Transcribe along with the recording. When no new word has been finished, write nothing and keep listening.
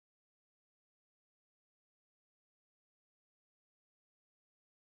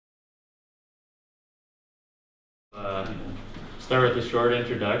Start with a short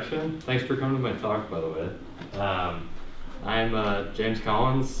introduction. Thanks for coming to my talk, by the way. I'm James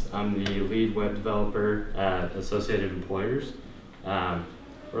Collins. I'm the lead web developer at Associated Employers. We're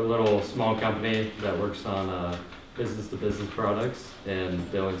a little small company that works on business-to-business products in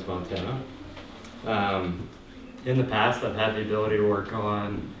Billings, Montana. In the past, I've had the ability to work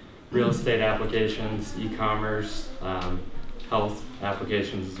on real estate applications, e-commerce, health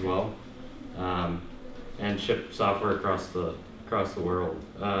applications as well, and ship software across the world.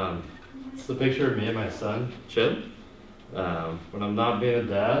 It's a picture of me and my son, Chip. When I'm not being a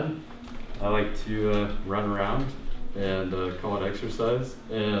dad, I like to run around and call it exercise,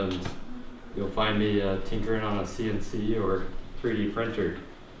 and you'll find me tinkering on a CNC or 3D printer.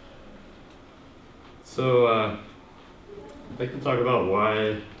 So I'd like to talk about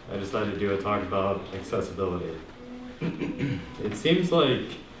why I decided to do a talk about accessibility. It seems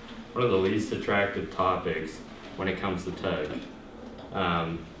like one of the least attractive topics when it comes to tech,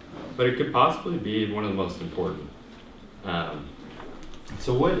 but it could possibly be one of the most important.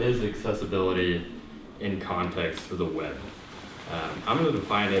 So what is accessibility in context for the web? I'm going to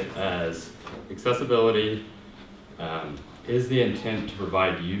define it as accessibility is the intent to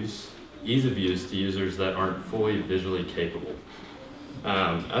provide ease of use to users that aren't fully visually capable.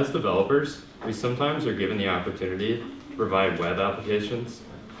 As developers, we sometimes are given the opportunity to provide web applications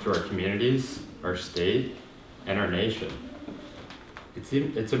to our communities, our state, and our nation.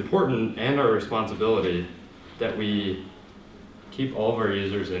 It's important and our responsibility that we keep all of our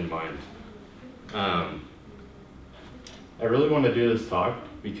users in mind. I really want to do this talk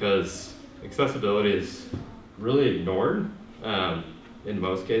because accessibility is really ignored in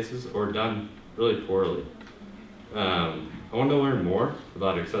most cases or done really poorly. I want to learn more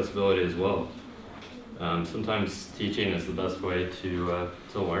about accessibility as well. Sometimes teaching is the best way to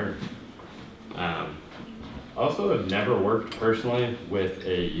learn. I also have never worked personally with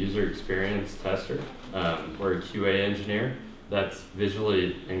a user experience tester or a QA engineer that's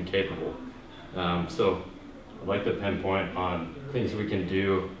visually incapable. So I'd like to pinpoint on things we can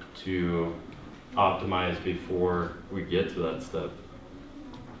do to optimize before we get to that step.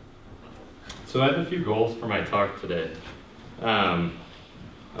 So I have a few goals for my talk today.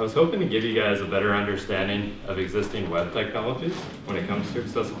 I was hoping to give you guys a better understanding of existing web technologies when it comes to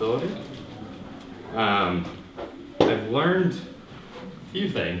accessibility. I've learned a few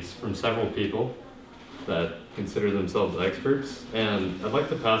things from several people that consider themselves experts, and I'd like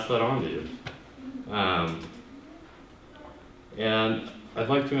to pass that on to you. And I'd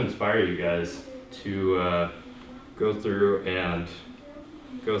like to inspire you guys to go through and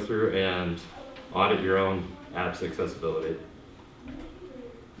audit your own app's accessibility.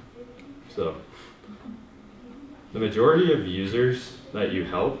 So, the majority of users that you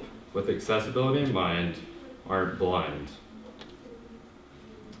help with accessibility in mind aren't blind.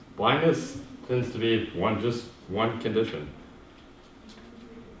 Blindness tends to be just one condition.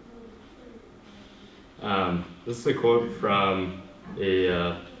 This is a quote from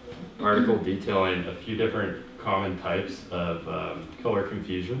a article detailing a few different common types of color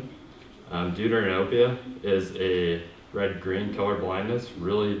confusion. Deuteranopia is a red-green color blindness,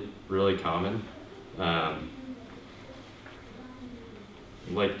 really common. I'd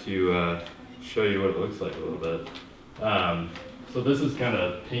like to show you what it looks like a little bit. So this is kind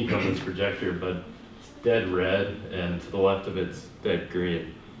of pink on this projector, but it's dead red, and to the left of it's dead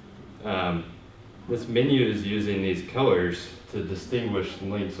green. This menu is using these colors to distinguish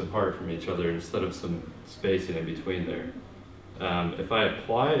links apart from each other instead of some spacing in between there. If I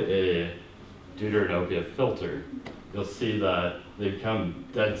apply a Deuteranopia filter, you'll see that they become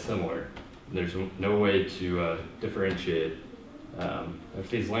dead similar. There's no way to differentiate. If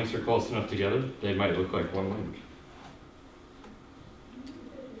these links are close enough together, they might look like one link.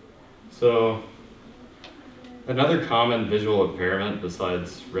 So, another common visual impairment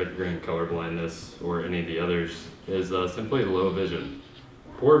besides red-green color blindness or any of the others is simply low vision.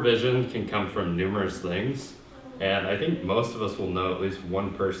 Poor vision can come from numerous things, and I think most of us will know at least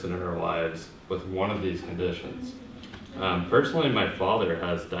one person in our lives with one of these conditions. Personally, my father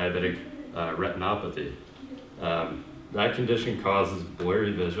has diabetic retinopathy. That condition causes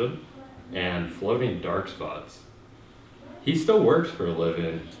blurry vision and floating dark spots. He still works for a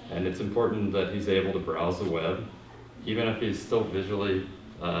living, and it's important that he's able to browse the web, even if he's still visually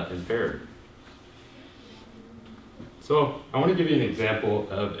impaired. So I want to give you an example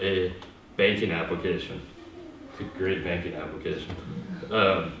of a banking application. It's a great banking application.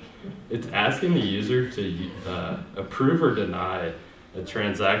 It's asking the user to approve or deny a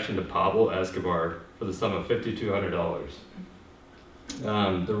transaction to Pablo Escobar for the sum of $5,200.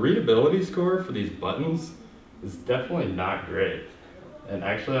 The readability score for these buttons is definitely not great. And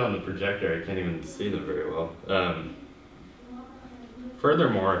actually on the projector, I can't even see them very well.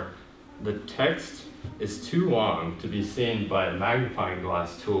 Furthermore, the text is too long to be seen by a magnifying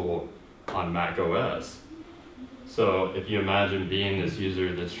glass tool on Mac OS. So if you imagine being this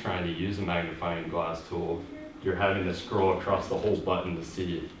user that's trying to use a magnifying glass tool, you're having to scroll across the whole button to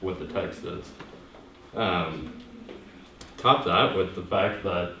see what the text is. Top that with the fact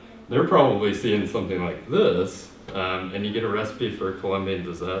that they're probably seeing something like this, and you get a recipe for a Colombian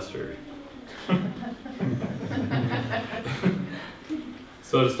disaster.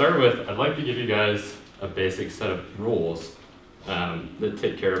 So to start with, I'd like to give you guys a basic set of rules that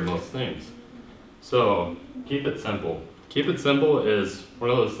take care of most things. So keep it simple. Keep it simple is one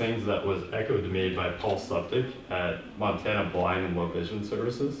of those things that was echoed to me by Paul Suptic at Montana Blind and Low Vision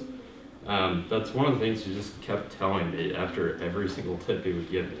Services. That's one of the things he just kept telling me after every single tip he would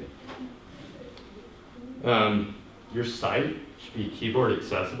give me. Your site should be keyboard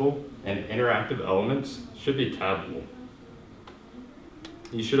accessible and interactive elements should be tabbable.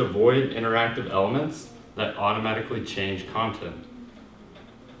 You should avoid interactive elements that automatically change content.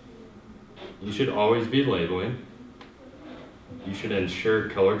 You should always be labeling. You should ensure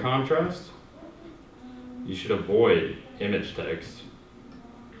color contrast. You should avoid image text.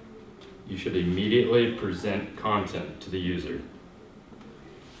 You should immediately present content to the user.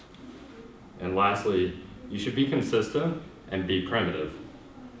 And lastly, you should be consistent and be primitive.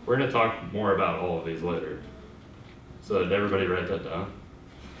 We're going to talk more about all of these later. So did everybody write that down?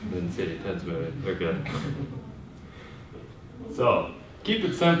 Didn't see any heads moving. Okay. So, keep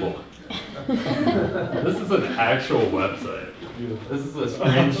it simple. This is an actual website. This is a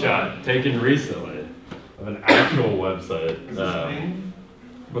screenshot taken recently of an actual website. Is this Maine?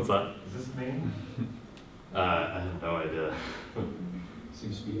 What's that? Is this Maine? I have no idea.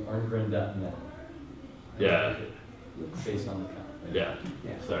 Seems to be arngren.net. Yeah. Based on the count. Right? Yeah.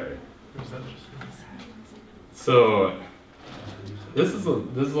 Yeah. Sorry. Where's that? So this is a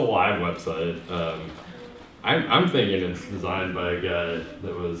live website. I'm thinking it's designed by a guy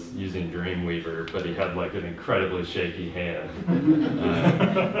that was using Dreamweaver, but he had like an incredibly shaky hand.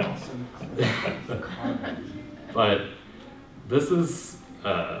 But this is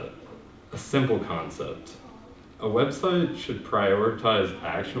a simple concept. A website should prioritize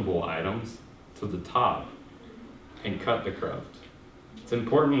actionable items to the top and cut the cruft. It's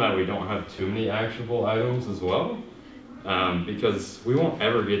important that we don't have too many actionable items as well, because we won't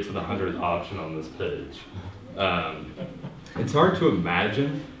ever get to the 100th option on this page. It's hard to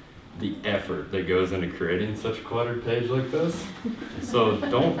imagine the effort that goes into creating such a cluttered page like this, so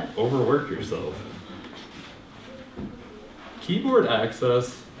don't overwork yourself. Keyboard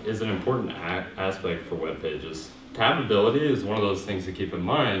access is an important aspect for web pages. Tabability is one of those things to keep in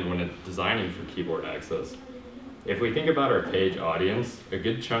mind when designing for keyboard access. If we think about our page audience, a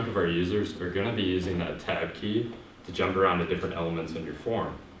good chunk of our users are going to be using that tab key to jump around to different elements in your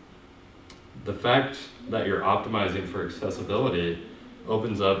form. The fact that you're optimizing for accessibility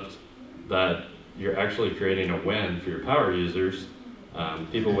opens up that you're actually creating a win for your power users,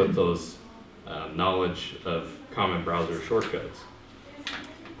 people with those knowledge of common browser shortcuts.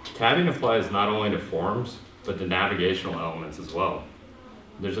 Tabbing applies not only to forms, but to navigational elements as well.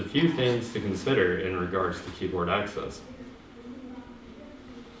 There's a few things to consider in regards to keyboard access.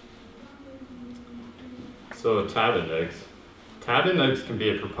 So tab index. Tab index can be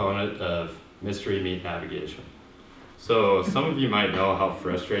a proponent of mystery meat navigation. So some of you might know how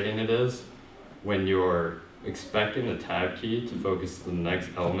frustrating it is when you're expecting the tab key to focus to the next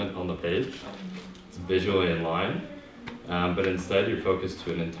element on the page. It's visually in line, but instead you're focused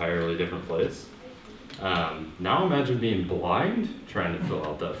to an entirely different place. Now imagine being blind trying to fill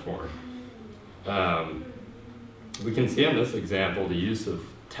out that form. We can see in this example the use of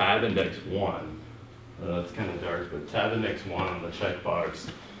tab index 1. It's kind of dark, but tab index 1 on the checkbox.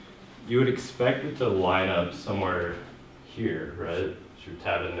 You would expect it to line up somewhere here, right? It's your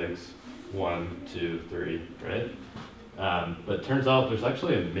tab index 1, 2, 3, right? But it turns out there's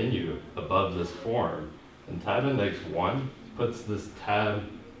actually a menu above this form, and tab index 1 puts this tab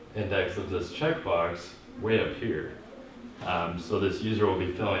index of this checkbox way up here. So this user will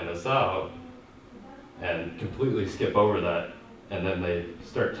be filling this out and completely skip over that, and then they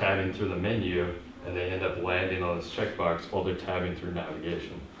start tabbing through the menu and they end up landing on this checkbox while they're tabbing through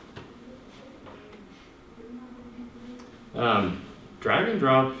navigation. Drag and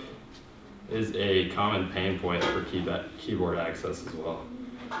drop is a common pain point for keyboard access as well.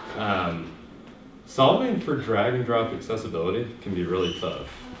 Solving for drag and drop accessibility can be really tough,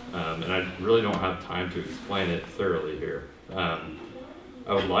 and I really don't have time to explain it thoroughly here. I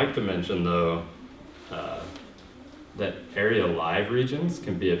would like to mention though, that area live regions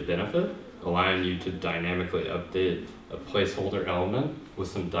can be a benefit, allowing you to dynamically update a placeholder element with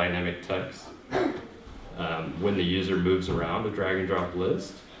some dynamic text when the user moves around a drag and drop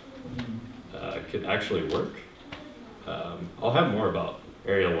list. Could actually work. I'll have more about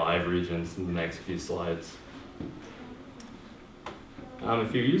area live regions in the next few slides.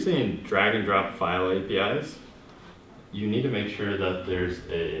 If you're using drag and drop file APIs, you need to make sure that there's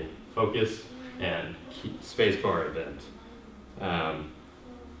a focus and spacebar event.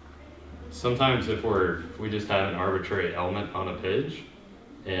 Sometimes if we just have an arbitrary element on a page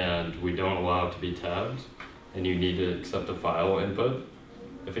and we don't allow it to be tabbed and you need to accept a file input,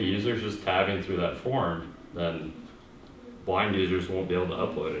 if a user is just tabbing through that form, then blind users won't be able to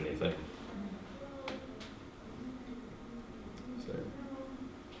upload anything. So,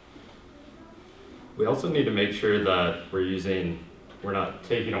 we also need to make sure that we're not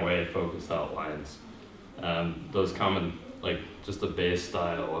taking away focus outlines. Those common, like just the base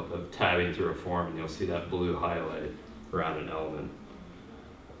style of tabbing through a form, and you'll see that blue highlight around an element.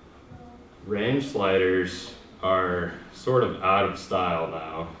 Range sliders are sort of out of style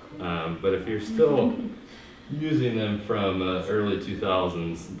now, but if you're still using them from early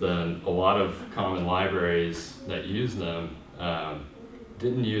 2000s, then a lot of common libraries that use them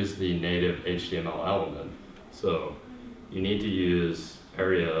didn't use the native HTML element. So you need to use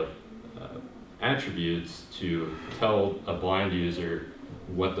area attributes to tell a blind user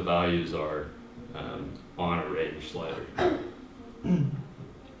what the values are on a range slider.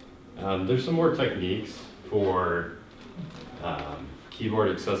 There's some more techniques for keyboard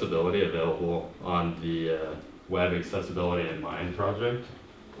accessibility available on the Web Accessibility in Mind project,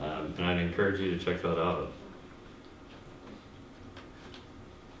 and I'd encourage you to check that out.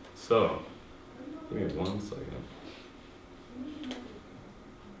 So, give me 1 second.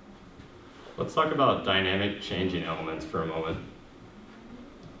 Let's talk about dynamic changing elements for a moment.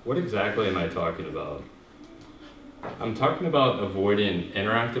 What exactly am I talking about? I'm talking about avoiding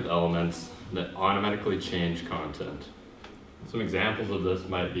interactive elements that automatically change content. Some examples of this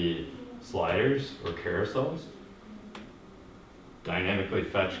might be sliders or carousels, dynamically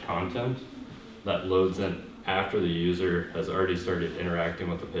fetch content that loads in after the user has already started interacting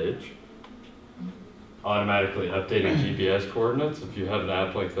with the page, automatically updating GPS coordinates if you have an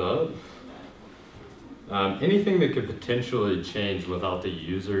app like that, anything that could potentially change without the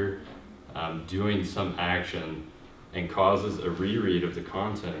user doing some action and causes a reread of the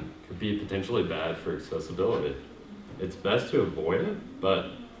content could be potentially bad for accessibility. It's best to avoid it, but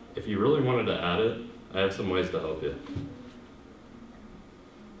if you really wanted to add it, I have some ways to help you.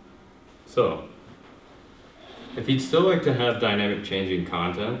 So, if you'd still like to have dynamic changing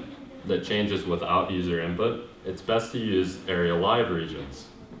content that changes without user input, it's best to use area live regions.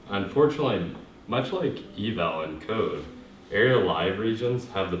 Unfortunately, much like eval in code, area live regions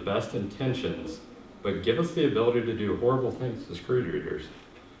have the best intentions, but give us the ability to do horrible things to screen readers.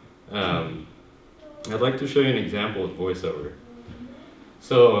 I'd like to show you an example with VoiceOver.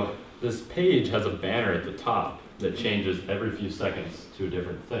 So this page has a banner at the top that changes every few seconds to a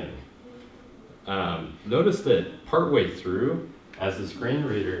different thing. Notice that partway through, as the screen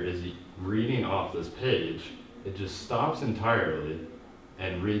reader is reading off this page, it just stops entirely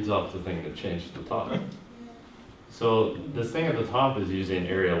and reads off the thing that changed at the top. So this thing at the top is using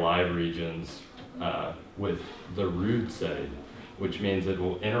area live regions with the rude setting, which means it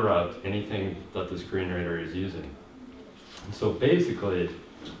will interrupt anything that the screen reader is using. So basically,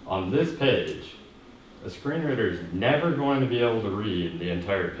 on this page, a screen reader is never going to be able to read the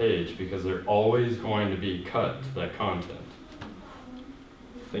entire page because they're always going to be cut to that content.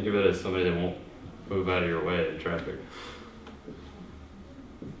 Think of it as somebody that won't move out of your way in traffic.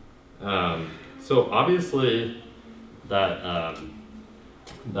 So obviously, that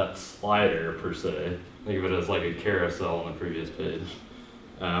slider per se, think of it as like a carousel on the previous page,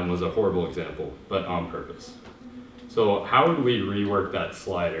 was a horrible example, but on purpose. So how would we rework that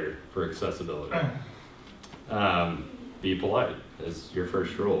slider for accessibility? Be polite is your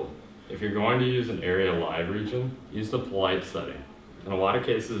first rule. If you're going to use an area live region, use the polite setting. In a lot of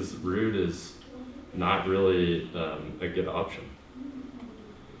cases, rude is not really a good option.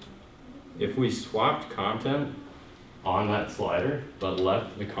 If we swapped content on that slider, but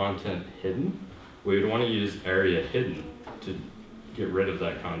left the content hidden, we would want to use area hidden to get rid of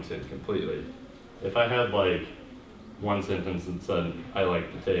that content completely. If I had like one sentence that said, I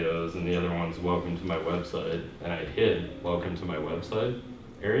like potatoes, and the other one's welcome to my website, and I hid welcome to my website,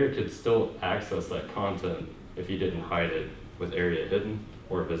 area could still access that content if you didn't hide it with area hidden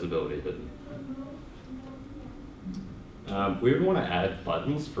or visibility hidden. We would want to add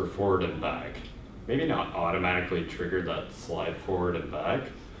buttons for forward and back. maybe not automatically trigger that slide forward and back,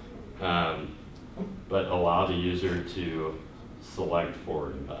 but allow the user to select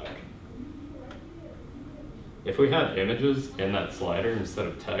forward and back. If we have images in that slider instead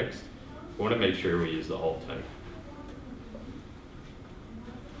of text, we want to make sure we use the alt tag.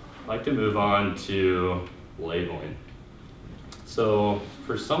 I'd like to move on to labeling. So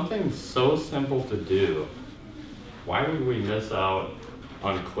for something so simple to do, why would we miss out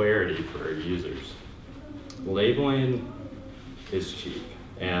on clarity for our users? Labeling is cheap,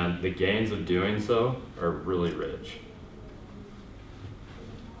 and the gains of doing so are really rich.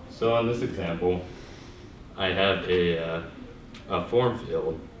 So in this example, I have a form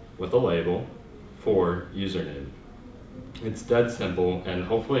field with a label for username. It's dead simple, and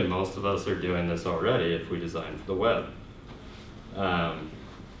hopefully most of us are doing this already if we design for the web.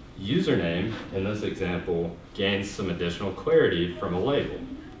 Username, in this example, gains some additional clarity from a label.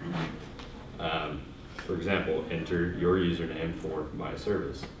 For example, enter your username for my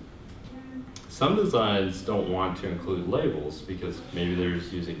service. Some designs don't want to include labels because maybe they're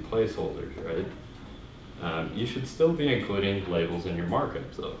just using placeholders, right? You should still be including labels in your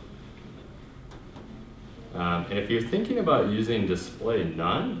markups though. And if you're thinking about using display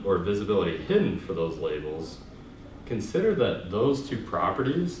none or visibility hidden for those labels, consider that those two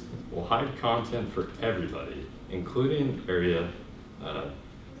properties will hide content for everybody, including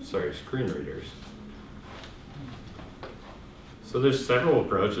screen readers. So there's several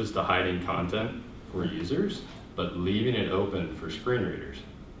approaches to hiding content for users, but leaving it open for screen readers.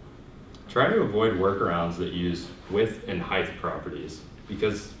 Try to avoid workarounds that use width and height properties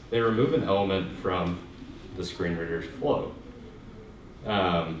because they remove an element from the screen reader's flow.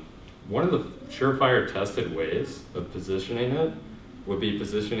 One of the surefire tested ways of positioning it would be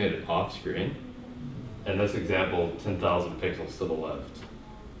positioning it off screen. In this example, 10,000 pixels to the left.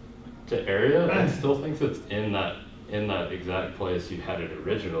 To area, it still thinks it's in that exact place you had it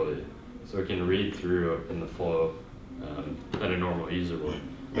originally, so it can read through in the flow that a normal user would,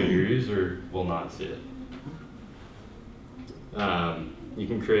 but your user will not see it. You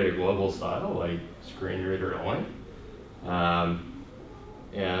can create a global style like screen reader only,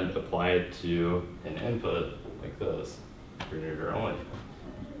 and apply it to an input like this, screen reader only.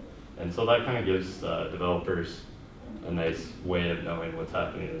 And so that kind of gives developers a nice way of knowing what's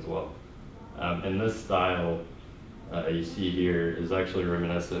happening as well. And this style you see here is actually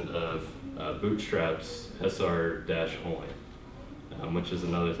reminiscent of Bootstrap's SR-only, which is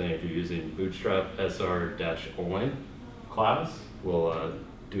another thing. If you're using Bootstrap SR-only class, we'll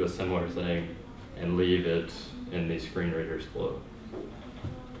do a similar thing and leave it in the screen reader's flow.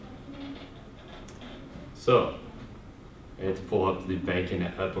 So, I need to pull up the banking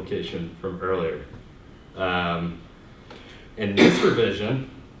application from earlier. In this revision,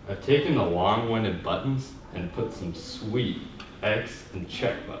 I've taken the long-winded buttons and put some sweet X and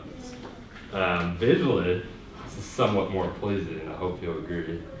check buttons. Visually, this is somewhat more pleasing, I hope you'll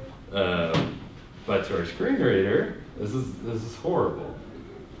agree. But to our screen reader, this is horrible.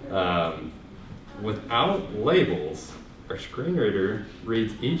 Without labels, our screen reader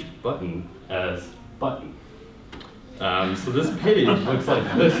reads each button as button. So this page looks like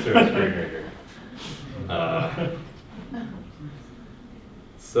this to a screen reader.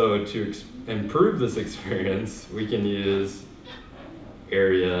 So to improve this experience, we can use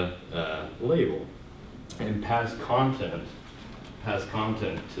area label and pass content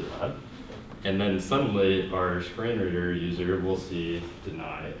to that. And then suddenly our screen reader user will see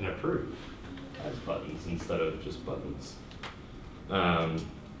deny and approve as buttons instead of just buttons.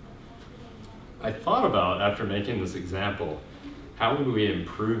 I thought about, after making this example, how would we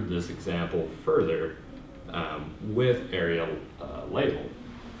improve this example further with area label?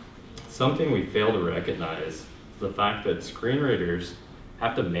 Something we fail to recognize is the fact that screen readers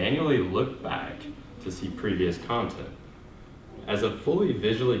have to manually look back to see previous content. As a fully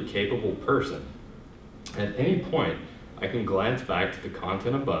visually capable person, at any point, I can glance back to the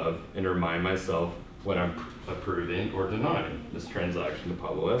content above and remind myself when I'm approving or denying this transaction to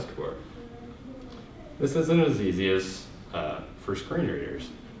Pablo Escobar. This isn't as easy as for screen readers.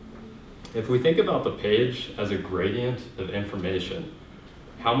 If we think about the page as a gradient of information,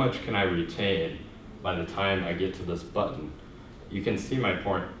 how much can I retain by the time I get to this button? You can see my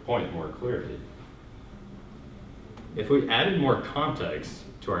point more clearly. If we added more context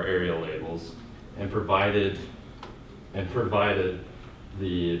to our area labels and provided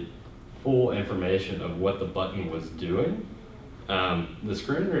the full information of what the button was doing, the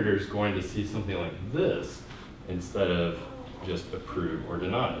screen reader is going to see something like this instead of just approve or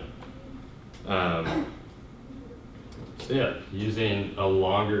deny. So yeah, using a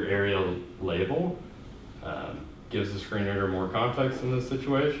longer area label gives the screen reader more context in this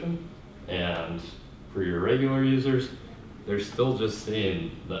situation. And for your regular users, they're still just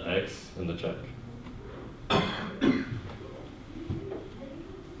seeing the X and the check.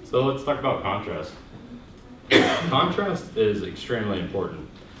 So let's talk about contrast. Contrast is extremely important,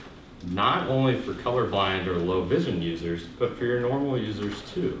 not only for colorblind or low vision users, but for your normal users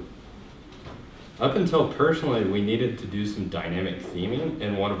too. Up until personally we needed to do some dynamic theming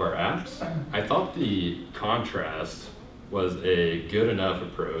in one of our apps, I thought the contrast was a good enough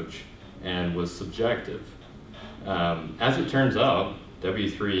approach and was subjective. As it turns out,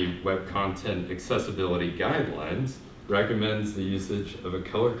 W3 Web Content Accessibility Guidelines recommends the usage of a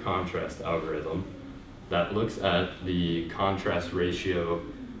color contrast algorithm that looks at the contrast ratio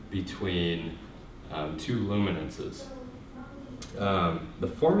between two luminances.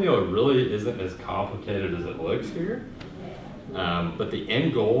 The formula really isn't as complicated as it looks here, but the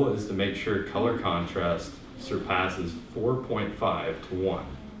end goal is to make sure color contrast surpasses 4.5 to 1.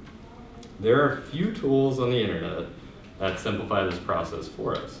 There are a few tools on the internet that simplify this process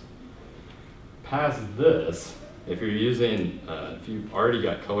for us. Past this, if you've already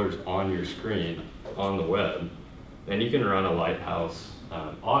got colors on your screen on the web, then you can run a Lighthouse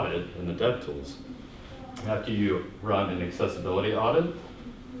audit in the DevTools. After you run an accessibility audit,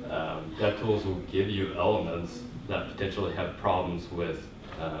 DevTools will give you elements that potentially have problems with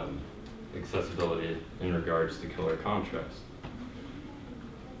accessibility in regards to color contrast.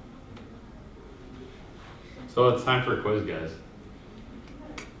 So it's time for a quiz, guys.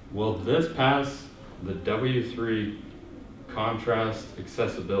 Will this pass the W3 contrast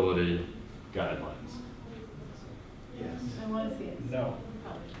accessibility guidelines? Yes. I want to see it. No.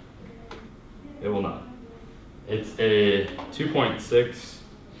 It will not. It's a 2.6, sorry,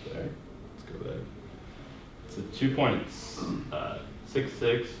 let's go back. It's a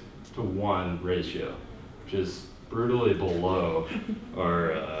 2.66 to 1 ratio, which is brutally below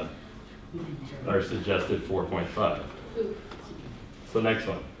our suggested 4.5. So next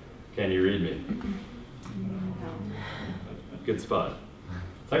one, can you read me? Good spot.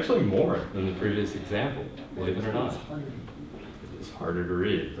 It's actually more than the previous example, believe it or not. It's harder to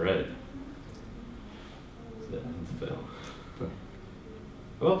read, right? Yeah, it's a fail.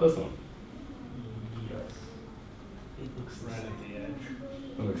 How about this one? Yes. It looks right at the edge.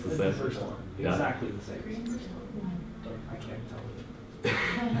 It looks the It's same. the first one. Yeah. Exactly the same. I can't tell.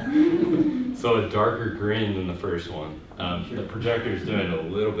 So a darker green than the first one. The projector's doing a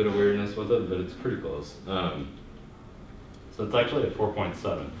little bit of weirdness with it, but it's pretty close. So it's actually a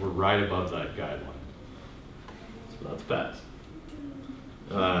 4.7. We're right above that guideline. So that's passed.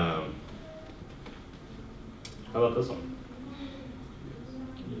 How about this one?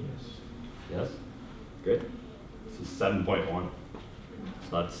 Yes. Yes? Great. This is 7.1.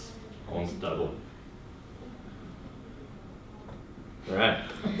 So that's almost double. All right.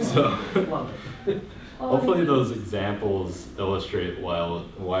 So Love it. hopefully those examples illustrate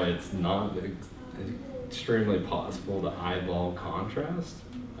why it's not extremely possible to eyeball contrast.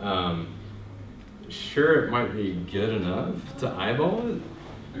 Sure, it might be good enough to eyeball it,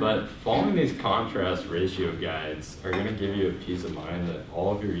 but following these contrast ratio guides are going to give you a peace of mind that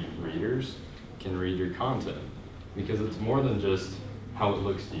all of your readers can read your content, because it's more than just how it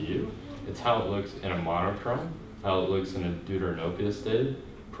looks to you. It's how it looks in a monochrome, how it looks in a deuteranopia state,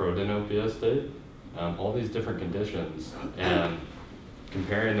 protanopia state, all these different conditions, and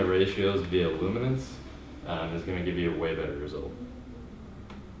comparing the ratios via luminance is going to give you a way better result.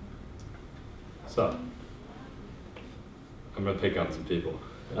 So, I'm going to pick on some people.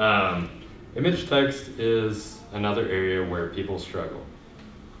 Image text is another area where people struggle.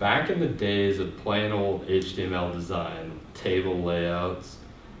 Back in the days of plain old HTML design, table layouts,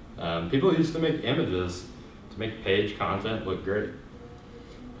 people used to make images to make page content look great.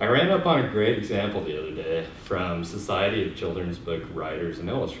 I ran up on a great example the other day from Society of Children's Book Writers and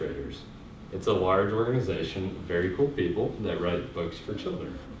Illustrators. It's a large organization of very cool people that write books for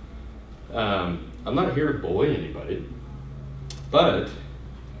children. I'm not here to bully anybody, but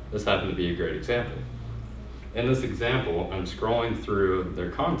this happened to be a great example. In this example, I'm scrolling through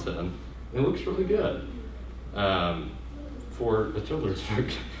their content, and it looks really good for a children's book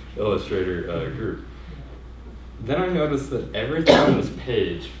illustrator group. Then I noticed that everything on this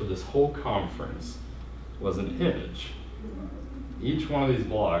page for this whole conference was an image. Each one of these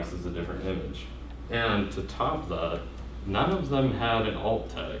blocks is a different image. And to top that, none of them had an alt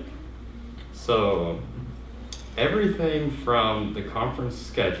tag. So everything from the conference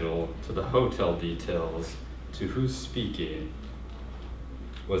schedule to the hotel details to who's speaking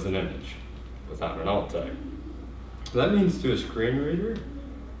was an image without an alt tag. That means to a screen reader,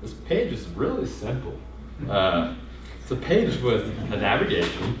 this page is really simple. It's a page with a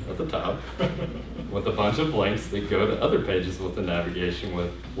navigation at the top, with a bunch of links that go to other pages with the navigation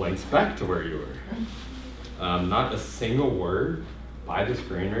with links back to where you were. Not a single word by the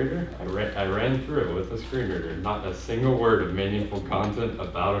screen reader. I ran through it with the screen reader. Not a single word of meaningful content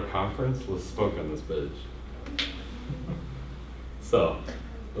about a conference was spoken on this page. So,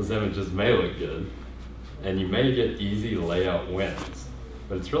 those images may look good, and you may get easy layout wins,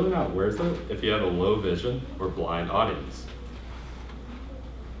 but it's really not worth it if you have a low vision or blind audience.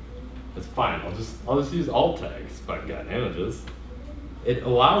 It's fine, I'll just use alt tags if I've got images. It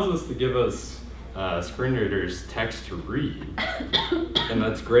allows us to give us screen readers text to read, and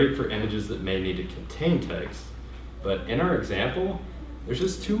that's great for images that may need to contain text. But in our example, there's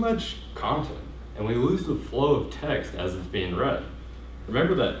just too much content, and we lose the flow of text as it's being read.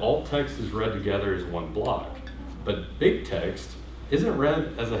 Remember that alt text is read together as one block, but big text isn't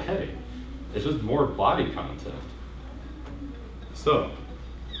read as a heading. It's just more body content. So,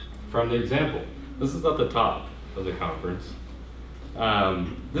 from the example, this is at the top of the conference.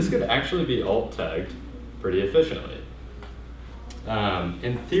 This could actually be alt tagged pretty efficiently.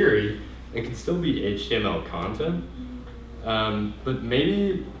 In theory, it could still be HTML content, but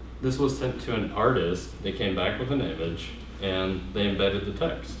maybe this was sent to an artist, they came back with an image, and they embedded the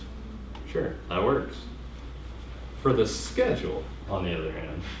text. Sure, that works. For the schedule, on the other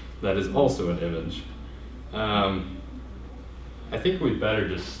hand, that is also an image. I think we'd better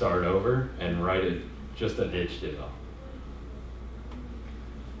just start over and write it just in HTML.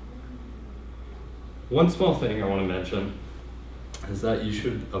 One small thing I want to mention is that you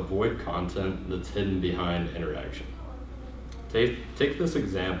should avoid content that's hidden behind interaction. Take this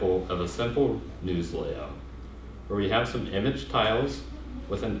example of a simple news layout where we have some image tiles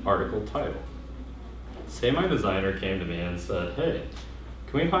with an article title. Say my designer came to me and said, hey,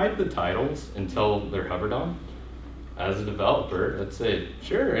 can we hide the titles until they're hovered on? As a developer, I'd say,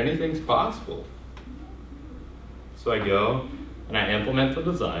 sure, anything's possible. So I go and I implement the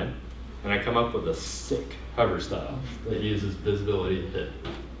design, and I come up with a sick hover style that uses visibility hidden.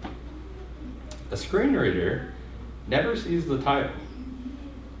 A screen reader never sees the title,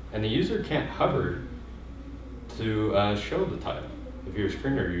 and the user can't hover to show the title. If you're a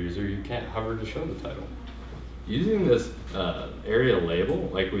screen reader user, you can't hover to show the title. Using this area label,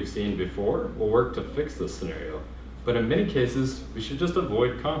 like we've seen before, will work to fix this scenario. But in many cases, we should just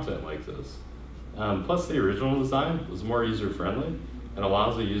avoid content like this. Plus, the original design was more user-friendly and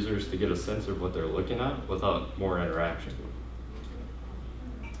allows the users to get a sense of what they're looking at without more interaction.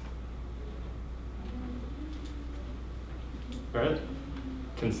 All right,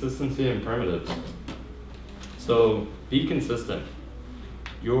 consistency and primitives. So be consistent.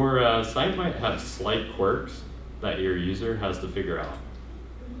 Your site might have slight quirks that your user has to figure out.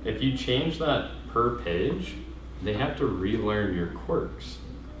 If you change that per page, they have to relearn your quirks.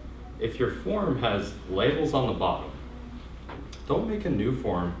 If your form has labels on the bottom, don't make a new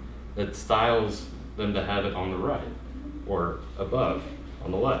form that styles them to have it on the right or above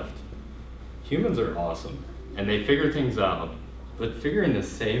on the left. Humans are awesome and they figure things out, but figuring the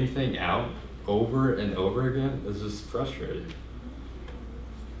same thing out over and over again is just frustrating.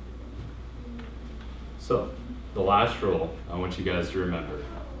 So, the last rule I want you guys to remember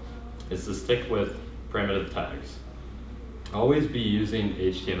is to stick with primitive tags. Always be using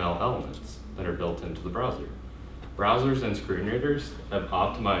HTML elements that are built into the browser. Browsers and screen readers have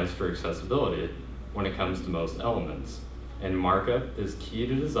optimized for accessibility when it comes to most elements, and markup is key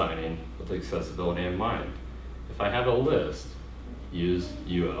to designing with accessibility in mind. If I have a list, use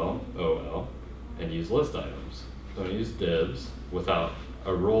UL, OL, and use list items. Don't use divs without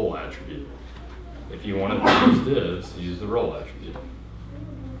a role attribute. If you want to use divs, use the role attribute.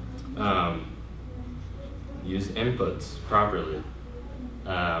 Use inputs properly.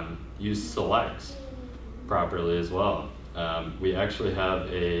 Use selects properly as well. We actually have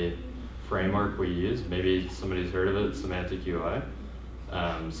a framework we use. Maybe somebody's heard of it, Semantic UI.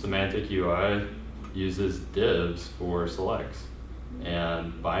 Semantic UI uses divs for selects.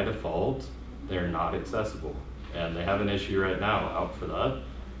 And by default, they're not accessible. And they have an issue right now out for that.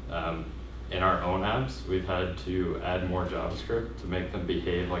 In our own apps, we've had to add more JavaScript to make them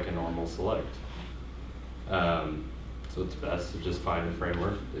behave like a normal select. So it's best to just find a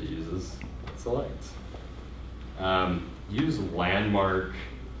framework that uses select. Use landmark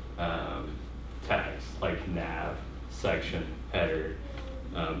tags like nav, section, header,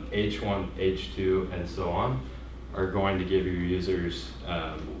 H1, H2, and so on are going to give your users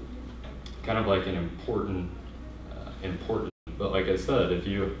kind of like an important, but like I said, if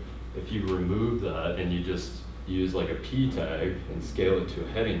you remove that and you just use like a P tag and scale it to a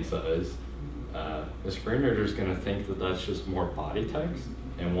heading size, the screen reader is going to think that that's just more body text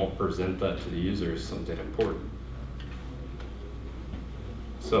and won't present that to the user as something important.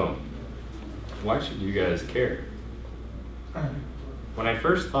 So, why should you guys care? When I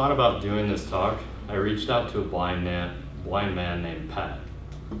first thought about doing this talk, I reached out to a blind man named Pat.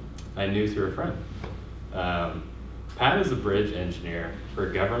 I knew through a friend. Pat is a bridge engineer for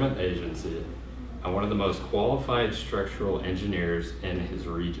a government agency and one of the most qualified structural engineers in his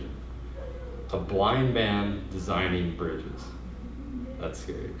region. A blind man designing bridges. That's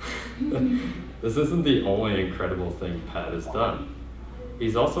scary. This isn't the only incredible thing Pat has done.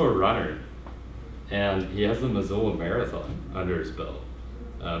 He's also a runner, and he has the Missoula Marathon under his belt.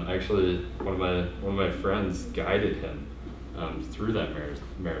 Actually, one of my friends guided him through that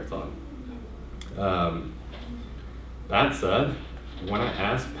marathon. That said, when I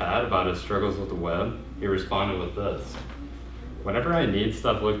asked Pat about his struggles with the web, he responded with this. Whenever I need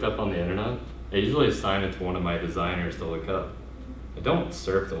stuff looked up on the internet, I usually assign it to one of my designers to look up. I don't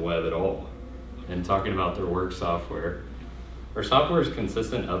surf the web at all. And talking about their work software, our software's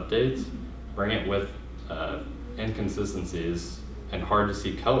consistent updates bring it with inconsistencies and hard to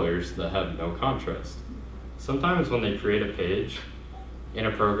see colors that have no contrast. Sometimes when they create a page in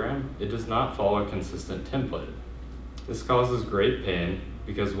a program, it does not follow a consistent template. This causes great pain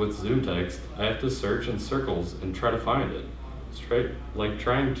because with zoom text, I have to search in circles and try to find it. It's like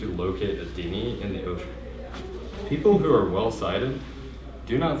trying to locate a dinghy in the ocean. People who are well-sighted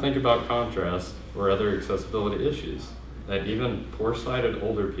do not think about contrast or other accessibility issues that even poor-sighted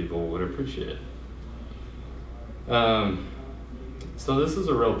older people would appreciate. So this is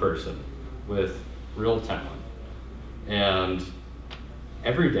a real person with real talent. And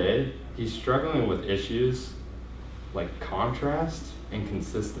every day, he's struggling with issues like contrast and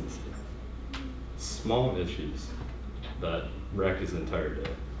consistency. Small issues that wreck his entire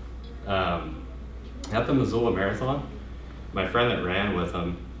day. At the Missoula Marathon, my friend that ran with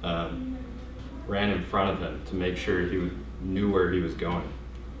him ran in front of him to make sure he knew where he was going.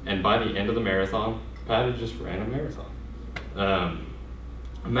 And by the end of the marathon, Pat had just ran a marathon.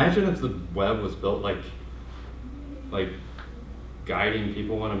 Imagine if the web was built like guiding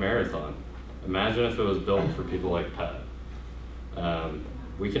people in a marathon. Imagine if it was built for people like Pat.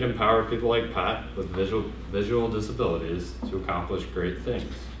 We can empower people like Pat with visual disabilities to accomplish great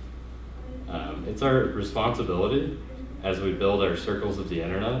things. It's our responsibility as we build our circles of the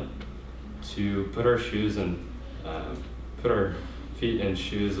internet to put our feet in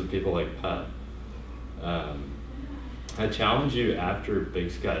shoes of people like Pat. I challenge you after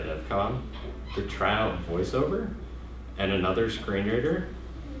Big Sky DevCon to try out VoiceOver and another screen reader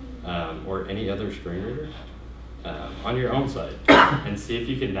or any other screen reader on your own site and see if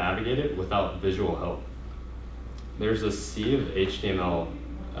you can navigate it without visual help. There's a sea of HTML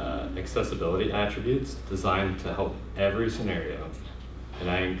accessibility attributes designed to help every scenario, and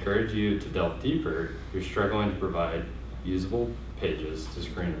I encourage you to delve deeper if you're struggling to provide usable pages to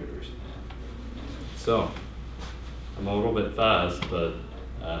screen readers. So, I'm a little bit fast, but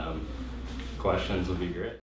questions would be great.